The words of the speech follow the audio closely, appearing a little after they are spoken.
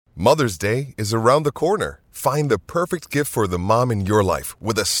Mother's Day is around the corner. Find the perfect gift for the mom in your life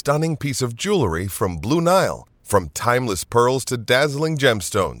with a stunning piece of jewelry from Blue Nile. From timeless pearls to dazzling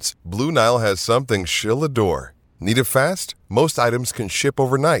gemstones, Blue Nile has something she'll adore. Need it fast? Most items can ship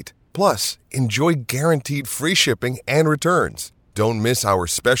overnight. Plus, enjoy guaranteed free shipping and returns. Don't miss our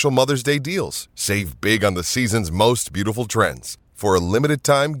special Mother's Day deals. Save big on the season's most beautiful trends. For a limited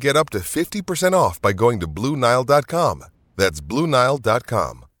time, get up to 50% off by going to BlueNile.com. That's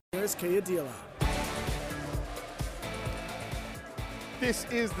BlueNile.com. Here's Kia dealer. This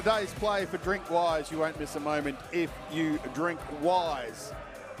is the day's play for Drink Wise. You won't miss a moment if you drink wise.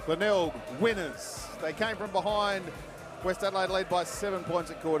 Glenelg winners. They came from behind. West Adelaide led by 7 points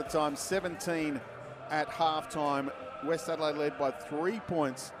at quarter time, 17 at half time. West Adelaide led by 3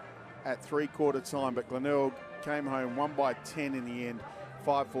 points at three-quarter time, but Glenelg came home, won by 10 in the end,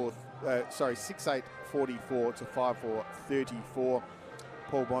 6-8-44 to 5-4-34.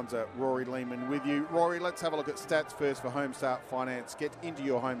 Paul Bonza, Rory Lehman with you. Rory, let's have a look at stats first for Homestart Finance. Get into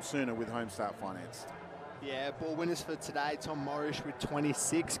your home sooner with Homestart Finance. Yeah, ball winners for today, Tom Morrish with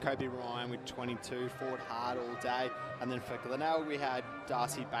 26, Kobe Ryan with 22, fought hard all day. And then for Glenelg, we had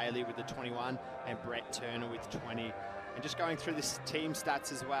Darcy Bailey with the 21 and Brett Turner with 20. And just going through this team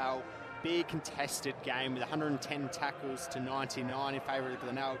stats as well, big contested game with 110 tackles to 99 in favour of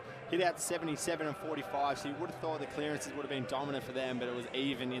Glenelg. Hit out 77 and 45, so you would have thought the clearances would have been dominant for them, but it was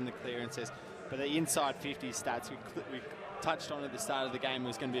even in the clearances. But the inside 50 stats we touched on at the start of the game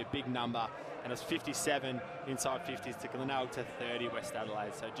was going to be a big number, and it was 57 inside 50s to Glenelg to 30 West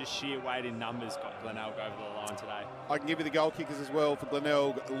Adelaide. So just sheer weight in numbers got Glenelg over the line today. I can give you the goal kickers as well for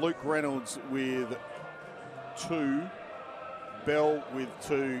Glenelg. Luke Reynolds with 2, Bell with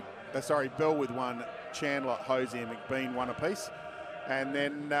 2. Bell with 1, Chandler, Hosey and McBean 1 apiece. And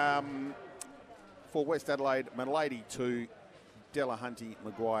then for West Adelaide, Malady 2, Delahunty,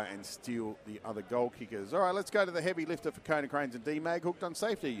 Maguire and Steele the other goal kickers. All right, let's go to the heavy lifter for Kona Cranes and D-Mag. Hooked on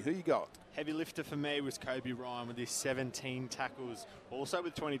safety. Who you got? Heavy lifter for me was Kobe Ryan with his 17 tackles, also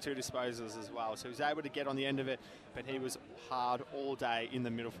with 22 disposals as well. So he was able to get on the end of it, but he was hard all day in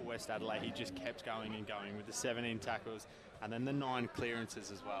the middle for West Adelaide. He just kept going and going with the 17 tackles and then the 9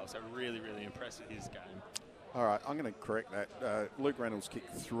 clearances as well. So really, really impressive his game. All right, I'm going to correct that. Luke Reynolds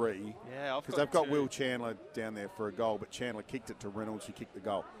kicked 3. Yeah, because they've got Will Chandler down there for a goal, but Chandler kicked it to Reynolds, who kicked the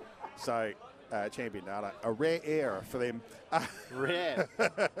goal. So, champion data, a rare error for them. Rare.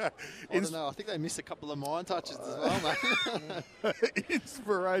 I don't know. I think they missed a couple of mine touches as well, mate.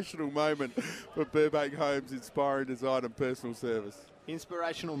 Inspirational moment for Burbank Homes, inspiring design and personal service.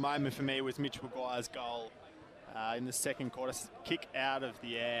 Inspirational moment for me was Mitch Maguire's goal. In the second quarter, kick out of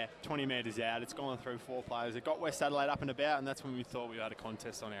the air, 20 metres out. It's gone through 4 players. It got West Adelaide up and about, and that's when we thought we had a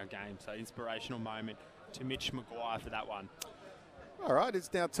contest on our game. So inspirational moment to Mitch Maguire for that one. All right, it's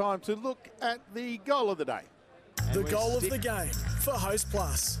now time to look at the goal of the day. The goal of the game for Host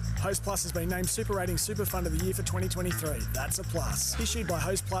Plus. Host Plus has been named Super Rating Super Fund of the Year for 2023. That's a plus. Issued by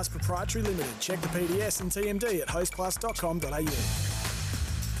Host Plus Proprietary Limited. Check the PDS and TMD at hostplus.com.au.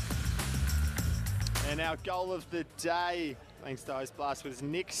 And our goal of the day, thanks to Host Plus, was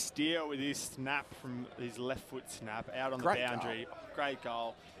Nick Steele with his snap from his left foot snap out on the boundary. Oh, great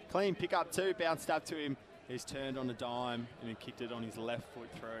goal. Clean pick up too, bounced up to him. He's turned on a dime and then kicked it on his left foot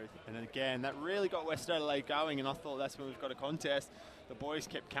through. And then again, that really got West Adelaide going, and I thought that's when we've got a contest. The boys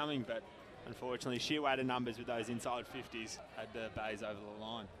kept coming, but unfortunately, sheer weight of numbers with those inside 50s had the Bays over the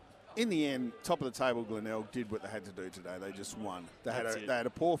line. In the end, top of the table, Glenelg did what they had to do today. They just won. They had a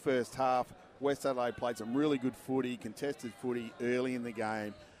poor first half. West Adelaide played some really good footy, contested footy early in the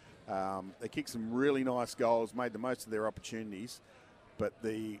game. They kicked some really nice goals, made the most of their opportunities. But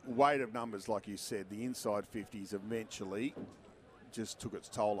the weight of numbers, like you said, the inside 50s eventually just took its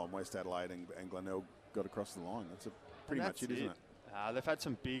toll on West Adelaide, and Glenelg got across the line. That's pretty much it, isn't it? They've had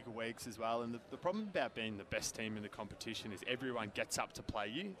some big weeks as well, and the problem about being the best team in the competition is everyone gets up to play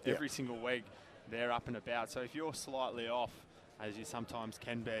you. Yeah. Every single week they're up and about. So if you're slightly off, as you sometimes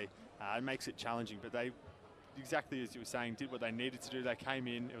can be, it makes it challenging. But they, exactly as you were saying, did what they needed to do. They came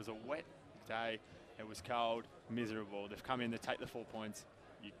in, it was a wet day, it was cold, miserable. They've come in, they take the 4 points,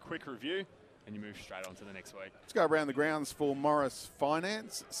 you quick review, and you move straight on to the next week. Let's go around the grounds for Morris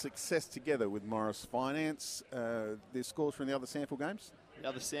Finance. Success together with Morris Finance. Their scores from the other SANFL games? The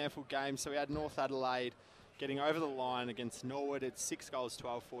other SANFL games, so we had North Adelaide getting over the line against Norwood at 6 goals,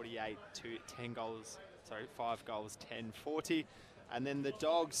 12-48 to 5 goals, 10-40. And then the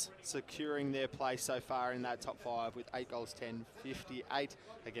Dogs securing their place so far in that top 5 with 8 goals, 10-58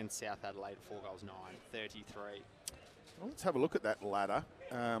 against South Adelaide, 4 goals, 9-33. Well, let's have a look at that ladder.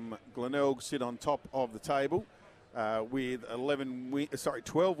 Glenelg sit on top of the table with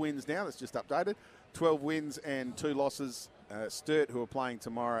 12 wins now. That's just updated. 12 wins and 2 losses. Sturt, who are playing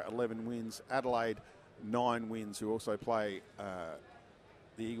tomorrow, 11 wins. Adelaide, 9 wins, who also play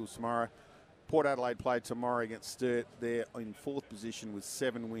the Eagles tomorrow. Port Adelaide played tomorrow against Sturt. They're in 4th position with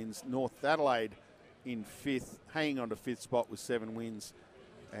 7 wins. North Adelaide in 5th, hanging on to 5th spot with 7 wins.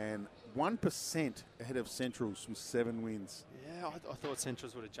 And 1% ahead of Centrals with 7 wins. Yeah, I thought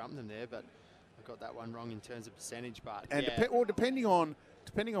Centrals would have jumped them there, but I got that one wrong in terms of percentage. But and depending on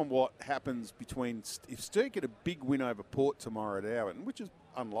what happens between, if Sturt get a big win over Port tomorrow at Hourton, which is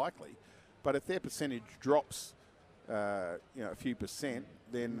unlikely, but if their percentage drops, a few percent,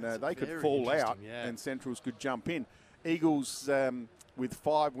 then they could fall out, and Centrals could jump in. Eagles with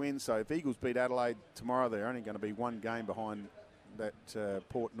 5 wins, so if Eagles beat Adelaide tomorrow, they're only going to be 1 game behind that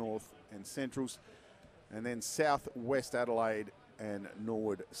Port North and Centrals. And then South West Adelaide and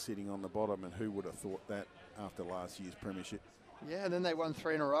Norwood sitting on the bottom, and who would have thought that after last year's premiership? Yeah, and then they won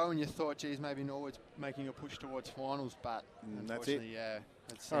 3 in a row, and you thought, geez, maybe Norwood's making a push towards finals, but that's it. Yeah,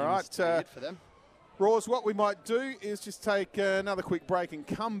 that seems all right, to be it for them. Roars, what we might do is just take another quick break and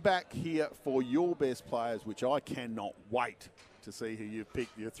come back here for your best players, which I cannot wait to see who you've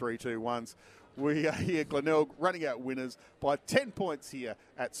picked, your 3-2-1s. We are here, Glenelg, running out winners by 10 points here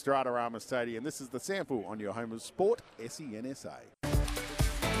at Stratorama Stadium. This is the SANFL on your home of sport, SENSA.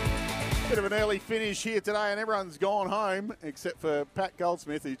 Bit of an early finish here today, and everyone's gone home except for Pat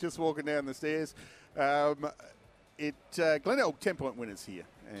Goldsmith, who's just walking down the stairs. Glenelg, 10-point winners here,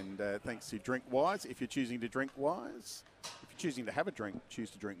 and thanks to Drink Wise. If you're choosing to drink wise, if you're choosing to have a drink,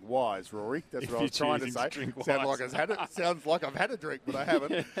 choose to drink wise, Rory. That's what I was trying to say. Sounds like I've had a drink, but I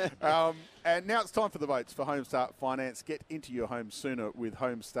haven't. And now it's time for the votes for Homestart Finance. Get into your home sooner with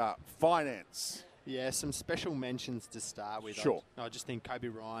Homestart Finance. Yeah, some special mentions to start with. Sure. I just think Kobe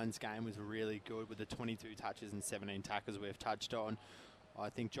Ryan's game was really good with the 22 touches and 17 tackles we've touched on.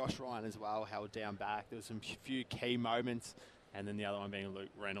 I think Josh Ryan as well held down back. There was some few key moments, and then the other one being Luke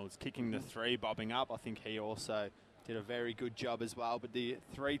Reynolds kicking the 3, bobbing up. I think he also did a very good job as well. But the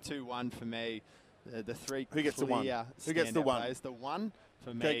 3-2-1 for me, the 3 Who gets the 1? Who gets the 1? Players. The 1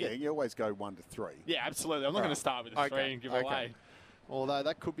 for me. Okay, you always go 1 to 3. Yeah, absolutely. I'm not going to start with a 3 and give it away. Although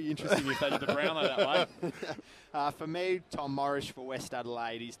that could be interesting if they did the Brownlow that way. For me, Tom Morris for West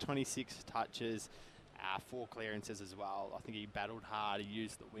Adelaide. He's 26 touches, 4 clearances as well. I think he battled hard. He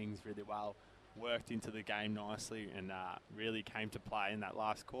used the wings really well, worked into the game nicely, and really came to play in that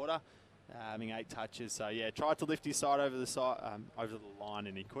last quarter, having 8 touches. So yeah, tried to lift his side over the line,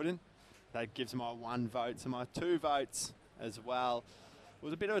 and he couldn't. That gives my 1 vote. So my 2 votes as well. It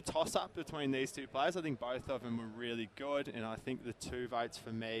was a bit of a toss-up between these 2 players. I think both of them were really good, and I think the 2 votes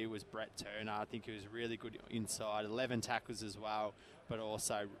for me was Brett Turner. I think he was really good inside, 11 tackles as well, but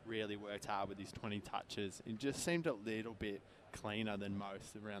also really worked hard with his 20 touches. It just seemed a little bit cleaner than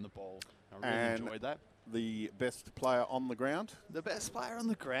most around the ball. I really enjoyed that. The best player on the ground? The best player on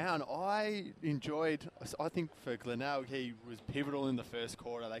the ground. I think for Glenelg, he was pivotal in the first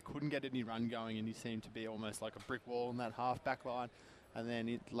quarter. They couldn't get any run going, and he seemed to be almost like a brick wall in that half-back line. And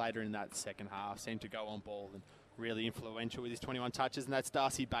then later in that second half, seemed to go on ball and really influential with his 21 touches, and that's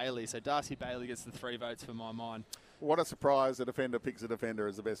Darcy Bailey. So Darcy Bailey gets the 3 votes for my mind. What a surprise, a defender picks a defender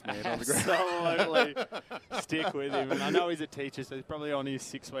as the best man on the ground. Absolutely. Stick with him. And I know he's a teacher, so he's probably on his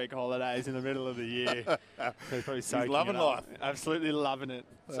 6-week holidays in the middle of the year. So he's probably he's loving life. Absolutely loving it.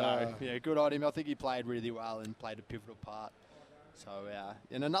 So, yeah, good on him. I think he played really well and played a pivotal part. So,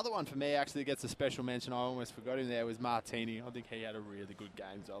 and another one for me actually gets a special mention. I almost forgot him there, was Martini. I think he had a really good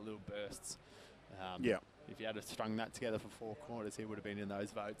game, so little bursts. If he had strung that together for 4 quarters, he would have been in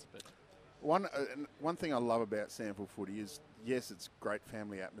those votes. But one thing I love about SANFL footy is, yes, it's great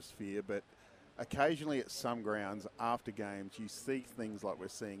family atmosphere, but occasionally at some grounds, after games, you see things like we're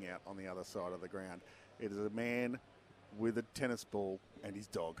seeing out on the other side of the ground. It is a man with a tennis ball and his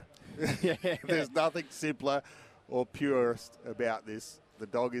dog. There's nothing simpler or purest about this. The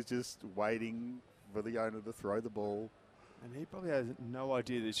dog is just waiting for the owner to throw the ball. And he probably has no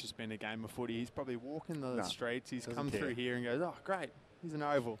idea that it's just been a game of footy. He's probably walking the streets. He's come through here and goes, oh, great, here's an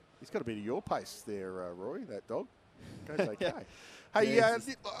oval. He's got to be to your pace there, Rory, that dog. Goes okay. Hey,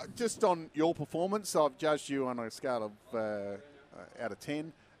 just on your performance, I've judged you on a scale of out of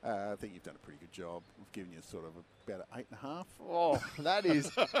 10. I think you've done a pretty good job. I've given you sort of about an 8.5. Oh, that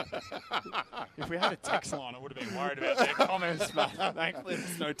is... If we had a text line, I would have been worried about their comments, but thankfully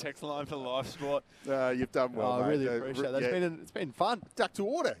there's no text line for Live Sport. You've done well, mate. I really appreciate that. It's been fun. Duck to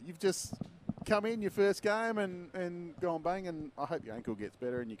water. You've just come in your first game and gone bang, and I hope your ankle gets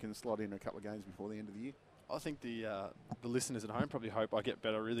better and you can slot in a couple of games before the end of the year. I think the listeners at home probably hope I get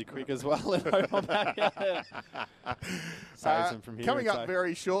better really quick as well. And hope I'm back out there. Saves them from here. Coming up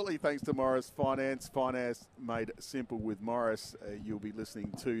very shortly, thanks to Morris Finance. Finance made simple with Morris. You'll be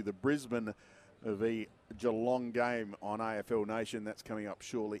listening to the Brisbane v Geelong game on AFL Nation. That's coming up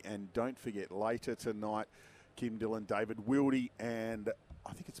shortly. And don't forget, later tonight, Kim Dillon, David Wildy, and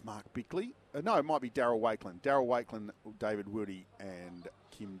I think it's Mark Bickley. No, it might be Darryl Wakeland. Darryl Wakeland, David Wildy, and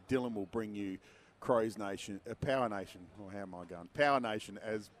Kim Dillon will bring you Crows Nation, Power Nation, or how am I going? Power Nation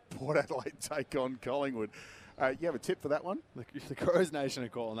as Port Adelaide take on Collingwood. You have a tip for that one? Look, if the Crows Nation are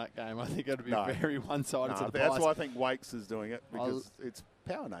calling that game, I think it'll be very one-sided to the That's why I think Wakes is doing it, because it's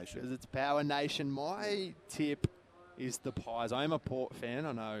Power Nation. Because it's Power Nation. My tip is the Pies. I am a Port fan.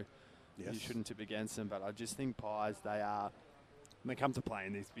 I know you shouldn't tip against them, but I just think Pies, they come to play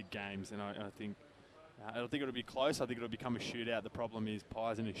in these big games, and I think it'll be close. I think it'll become a shootout. The problem is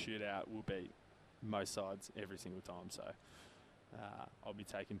Pies in a shootout will beat most sides every single time. So I'll be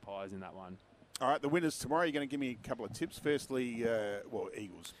taking Pies in that one. All right, the winners tomorrow. You're going to give me a couple of tips. Firstly,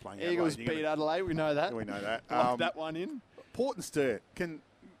 Eagles playing Adelaide. Eagles beat Adelaide. We know that. We know that. Lock that one in. Port and Sturt.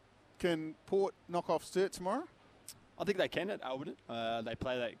 Can Port knock off Sturt tomorrow? I think they can at Albert. They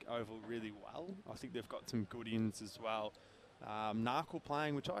play that oval really well. I think they've got some good ins as well. Narkle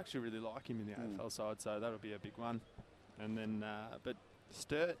playing, which I actually really like him in the AFL side, so that'll be a big one. And then, but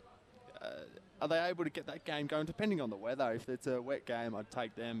Sturt, are they able to get that game going? Depending on the weather. If it's a wet game, I'd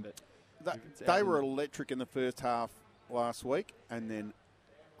take them. But they were electric in the first half last week, and then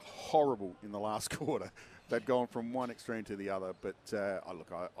horrible in the last quarter. They've gone from one extreme to the other. But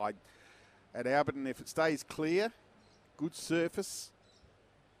I at Alberton, if it stays clear, good surface,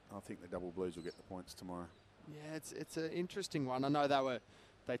 I think the Double Blues will get the points tomorrow. Yeah, it's an interesting one. I know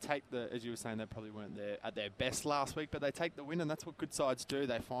they take as you were saying, they probably weren't at their best last week, but they take the win, and that's what good sides do.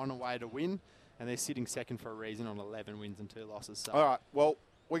 They find a way to win, and they're sitting second for a reason on 11 wins and 2 losses. So. All right, well,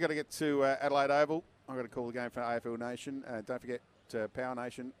 we got to get to Adelaide Oval. I've got to call the game for AFL Nation. Don't forget Power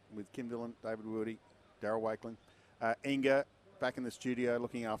Nation with Kim Dillon, David Wildy, Darryl Wakeland. Inga back in the studio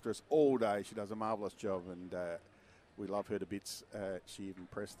looking after us all day. She does a marvellous job, and we love her to bits. She even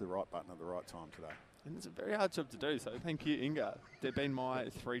pressed the right button at the right time today. And it's a very hard job to do, so thank you, Inga. They've been my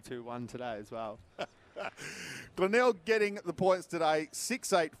 3-2-1 today as well. Glenelg getting the points today,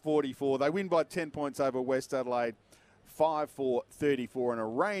 6-8-44. They win by 10 points over West Adelaide, 5-4-34 on a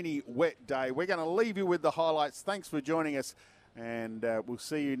rainy, wet day. We're going to leave you with the highlights. Thanks for joining us, and we'll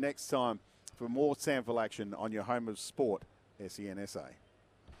see you next time for more SANFL action on your home of sport, SENSA.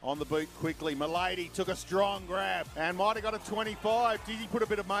 On the boot quickly, Milady took a strong grab and might have got a 25. Did he put a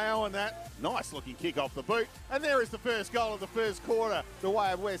bit of mayo on that? Nice looking kick off the boot. And there is the first goal of the first quarter, the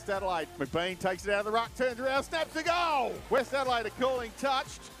way of West Adelaide. McBean takes it out of the ruck, turns around, snaps the goal. West Adelaide are calling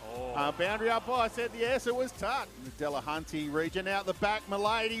touched. Boundary umpire said yes, it was touched. The Delahunty region out the back,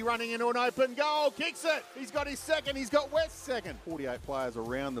 Milady running into an open goal, kicks it. He's got his second, he's got West's second. 48 players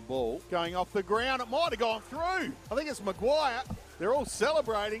around the ball, going off the ground. It might have gone through. I think it's Maguire. They're all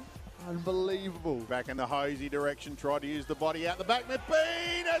celebrating. Unbelievable. Back in the Hosey direction, tried to use the body out the back.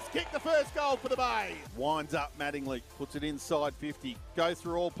 McBean has kicked the first goal for the Bay. Winds up Mattingly, puts it inside 50. Goes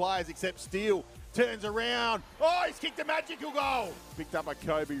through all players except Steele. Turns around. Oh, he's kicked a magical goal. Picked up a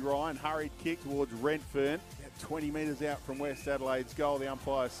Kobe Ryan. Hurried kick towards Redfern. 20 metres out from West Adelaide's goal. The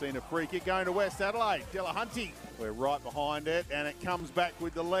umpire's seen a free kick going to West Adelaide. Delahunty. We're right behind it, and it comes back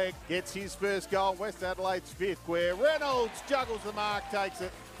with the leg. Gets his first goal. West Adelaide's fifth, where Reynolds juggles the mark, takes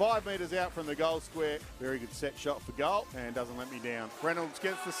it 5 metres out from the goal square. Very good set shot for goal, and doesn't let me down. Reynolds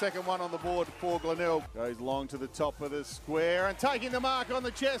gets the second one on the board for Glenelg. Goes long to the top of the square, and taking the mark on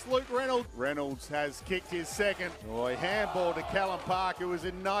the chest, Luke Reynolds. Reynolds has kicked his second. Boy, handball to Callum Parker, was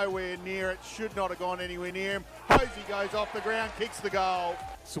in nowhere near it. Should not have gone anywhere near him. Hosey goes off the ground, kicks the goal.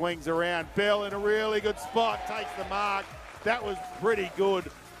 Swings around. Bell in a really good spot, takes the mark. That was pretty good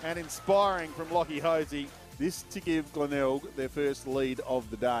and inspiring from Lockie Hosey. This to give Glenelg their first lead of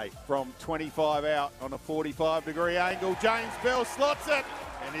the day. From 25 out on a 45-degree angle, James Bell slots it.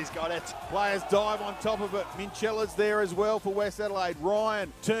 And he's got it. Players dive on top of it. Minchella's there as well for West Adelaide.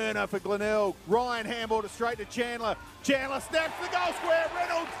 Ryan Turner for Glenelg. Ryan handballed it straight to Chandler. Chandler snaps the goal square.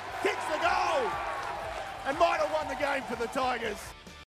 Reynolds kicks the goal and might have won the game for the Tigers.